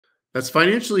As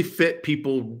financially fit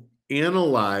people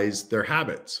analyze their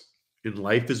habits in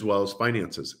life as well as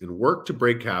finances and work to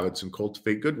break habits and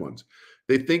cultivate good ones.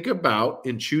 They think about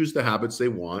and choose the habits they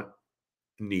want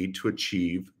and need to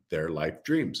achieve their life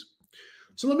dreams.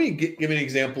 So let me give an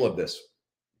example of this.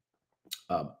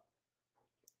 Um,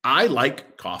 I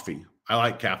like coffee. I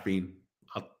like caffeine.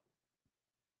 I'll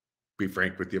be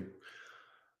frank with you.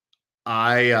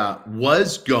 I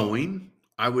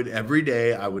would every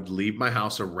day, I would leave my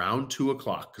house around 2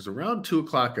 o'clock because around 2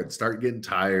 o'clock, I'd start getting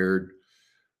tired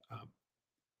um,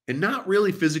 and not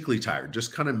really physically tired,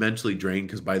 just kind of mentally drained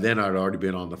because by then I'd already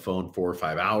been on the phone 4 or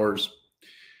 5 hours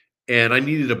and I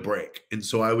needed a break. And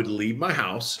so I would leave my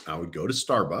house. I would go to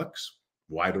Starbucks.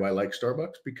 Why do I like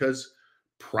Starbucks? Because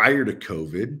prior to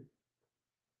COVID,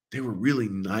 they were really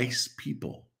nice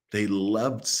people. They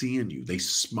loved seeing you. They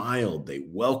smiled. They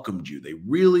welcomed you. They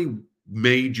really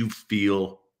made you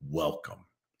feel welcome.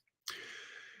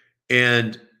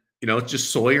 And, it's just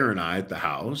Sawyer and I at the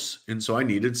house. And so I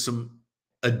needed some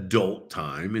adult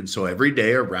time. And so every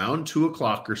day around 2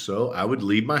 o'clock or so, I would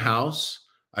leave my house.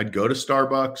 I'd go to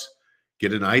Starbucks,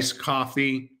 get an iced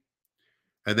coffee,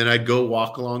 and then I'd go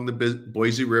walk along the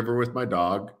Boise River with my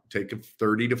dog, take a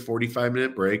 30 to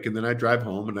 45-minute break, and then I'd drive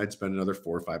home and I'd spend another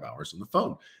 4 or 5 hours on the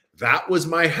phone. That was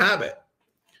my habit.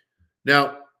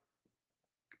 Now,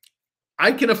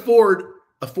 I can afford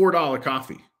a $4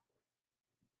 coffee.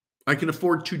 I can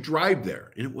afford to drive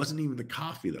there. And it wasn't even the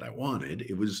coffee that I wanted.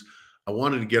 I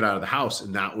wanted to get out of the house,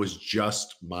 and that was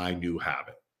just my new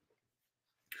habit.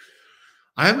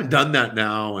 I haven't done that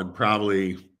now in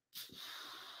probably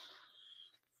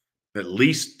at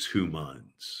least 2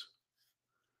 months.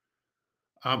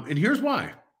 And here's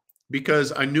why.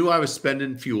 Because I knew I was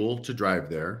spending fuel to drive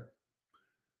there,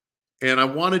 and I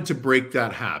wanted to break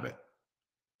that habit.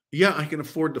 Yeah, I can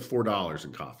afford the $4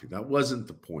 in coffee. That wasn't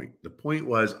the point. The point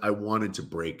was I wanted to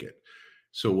break it.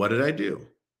 So what did I do?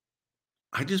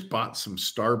 I just bought some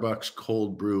Starbucks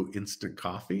cold brew instant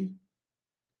coffee,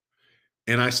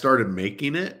 and I started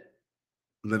making it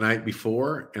the night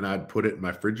before, and I'd put it in my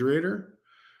refrigerator.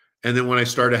 And then when I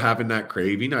started having that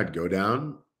craving, I'd go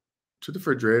down to the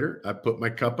refrigerator. I'd put my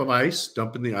cup of ice,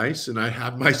 dump in the ice, and I'd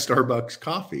have my Starbucks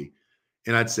coffee,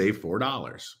 and I'd save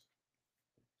 $4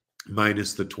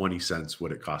 minus the 20 cents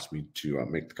what it cost me to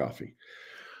make the coffee.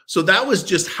 So that was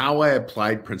just how I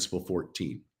applied Principle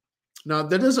 14. Now,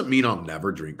 that doesn't mean I'll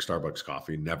never drink Starbucks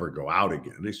coffee, never go out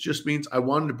again. It just means I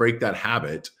wanted to break that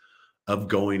habit of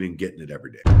going and getting it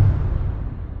every day.